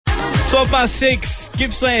6,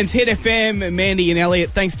 Gippsland's Hit FM, Mandy and Elliott.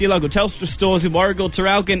 Thanks to your local Telstra stores in Warragul,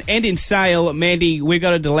 Traralgon and in Sale. Mandy, we've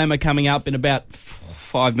got a dilemma coming up in about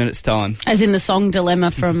 5 minutes' time. As in the song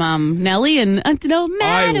Dilemma from Nelly and no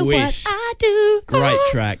matter what I do. Great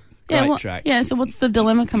track. Great track. Yeah, so what's the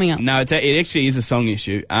dilemma coming up? No, it actually is a song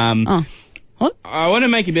issue. What? I want to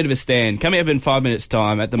make a bit of a stand. Coming up in 5 minutes'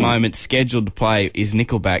 time, at the moment, scheduled to play is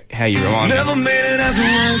Nickelback, How You Remind Me. Never made it as a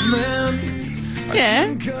wise man.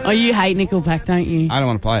 Yeah. Oh, you hate Nickelback, don't you? I don't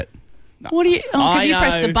want to play it. What do you... Oh, because you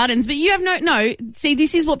press know. the buttons. But you have no... See,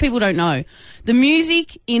 this is what people don't know. The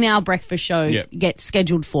music in our breakfast show gets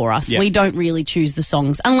scheduled for us. Yep. We don't really choose the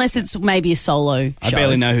songs, unless it's maybe a solo show. I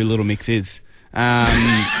barely know who Little Mix is.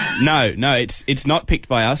 No, it's not picked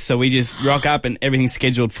by us, so we just rock up and everything's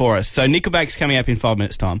scheduled for us. So Nickelback's coming up in 5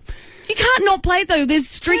 minutes' time. You can't not play it, though. There's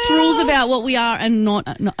strict rules about what we are and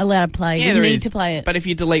not allowed to play. Yeah, you there need is. to play it. But if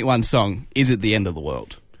you delete one song, is it the end of the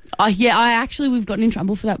world? We've gotten in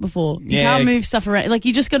trouble for that before. You can't move stuff around. Like,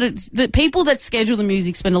 you just got to... The people that schedule the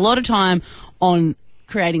music spend a lot of time on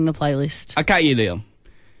creating the playlist. I cut you deal.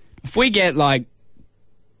 If we get,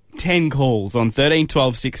 10 calls on 13,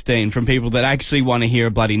 12, 16 from people that actually want to hear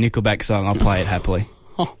a bloody Nickelback song, I'll play it happily.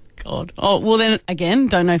 Oh, God. Oh, well, then, again,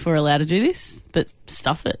 don't know if we're allowed to do this, but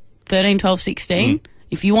stuff it. 13, 12, 16.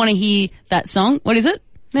 If you want to hear that song, what is it?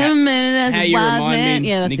 Never met it as How a You wise Remind man. Me,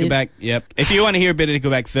 Yeah, that's Nickelback, yep. If you want to hear a bit of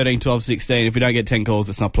Nickelback, 13, 12, 16, if we don't get 10 calls,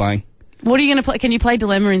 it's not playing. What are you going to play? Can you play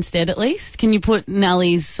Dilemma instead, at least? Can you put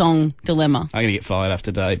Nelly's song Dilemma? I'm going to get fired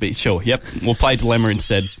after today, but sure, yep. We'll play Dilemma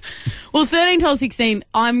instead. Well, 13, 12, 16,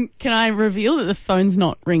 can I reveal that the phone's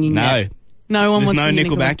not ringing yet? No one There's wants to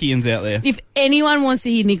hear Nickelbackians out there. If anyone wants to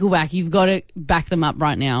hear Nickelback, you've got to back them up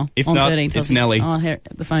right now. If on not, 13, 12, it's Nelly. Oh, here,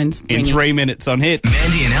 the phone's ringing. In 3 minutes on Hit.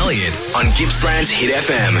 Mandy and Elliott on Gippsland's Hit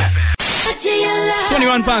FM.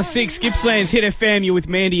 6, Gippsland's Hit FM. You're with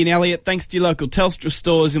Mandy and Elliott. Thanks to your local Telstra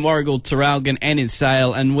stores in Warragul, Traralgon and in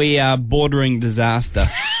Sale. And we are bordering disaster.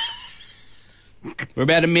 We're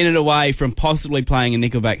about a minute away from possibly playing a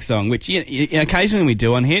Nickelback song, which occasionally we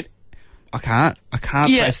do on Hit. I can't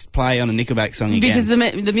press play on a Nickelback song again. Because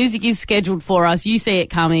the music is scheduled for us. You see it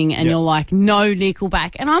coming and you're like, no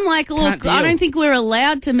Nickelback. And I'm like, look, I don't think we're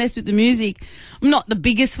allowed to mess with the music. I'm not the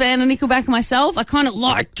biggest fan of Nickelback myself. I kind of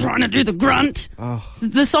like trying to do the grunt. Oh. So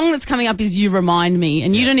the song that's coming up is You Remind Me,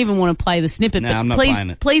 and you don't even want to play the snippet. No, but I'm not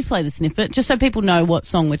playing it. Please play the snippet, just so people know what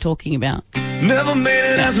song we're talking about. Never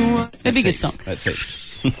made it as a The biggest song. That's heaps.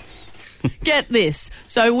 Get this.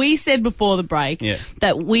 So we said before the break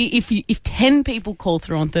that if 10 people call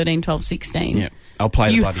through on 13, 12, 16, I'll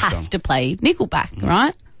play the bloody song. You have to play Nickelback,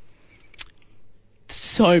 right?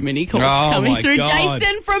 So many calls coming through. God.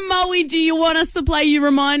 Jason from Moe, do you want us to play You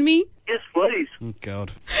Remind Me? Yes, please. Oh,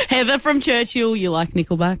 God. Heather from Churchill, you like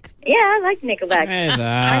Nickelback? Yeah, I like Nickelback.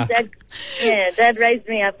 My dad raised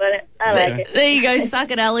me up on it. I like it. There you go.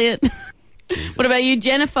 Suck it, Elliott. What about you,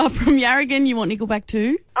 Jennifer from Yarragon? You want Nickelback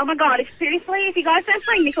too? Oh, my God. If you guys don't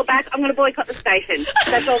play Nickelback, I'm going to boycott the station.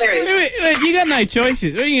 That's all there is. Wait, you got no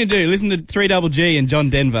choices. What are you going to do? Listen to 3GG and John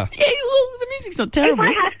Denver? Yeah, well, the music's not terrible. If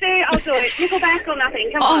I have to, I'll do it. Nickelback or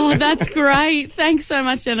nothing. Come on. Oh, that's great. Thanks so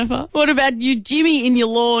much, Jennifer. What about you, Jimmy in your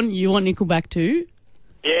lawn? You want Nickelback too?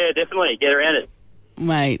 Yeah, definitely. Get around it.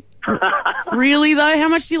 Mate. Really, though? How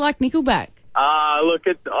much do you like Nickelback? Look,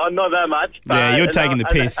 it's not that much. But Yeah, you're taking the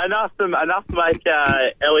piss. Enough to make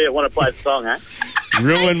Elliott want to play the song, eh?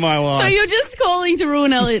 Ruin my life. So you're just calling to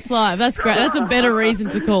ruin Elliott's life. That's great. That's a better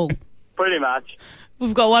reason to call. Pretty much.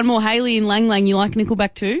 We've got one more. Haley in Lang Lang. You like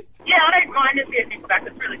Nickelback too? Yeah, I don't mind if it's Nickelback.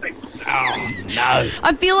 It's really good. Oh, no.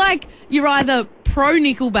 I feel like you're either pro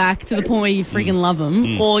Nickelback to the point where you freaking love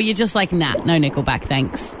them, or you're just like, nah, no Nickelback,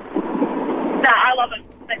 thanks. Nah, I love it.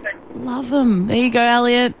 Love them. There you go,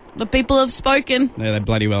 Elliott. The people have spoken. Yeah, they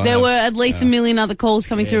bloody well There have. were at least a million other calls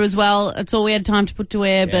coming through as well. That's all we had time to put to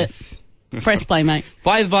air, but press play, mate.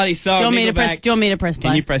 Play the bloody song. Do you want me to Nickelback. press play?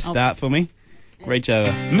 Can you press start for me? Reach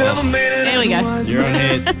over. Never made it There we go. You're on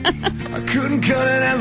Hit. I couldn't cut it as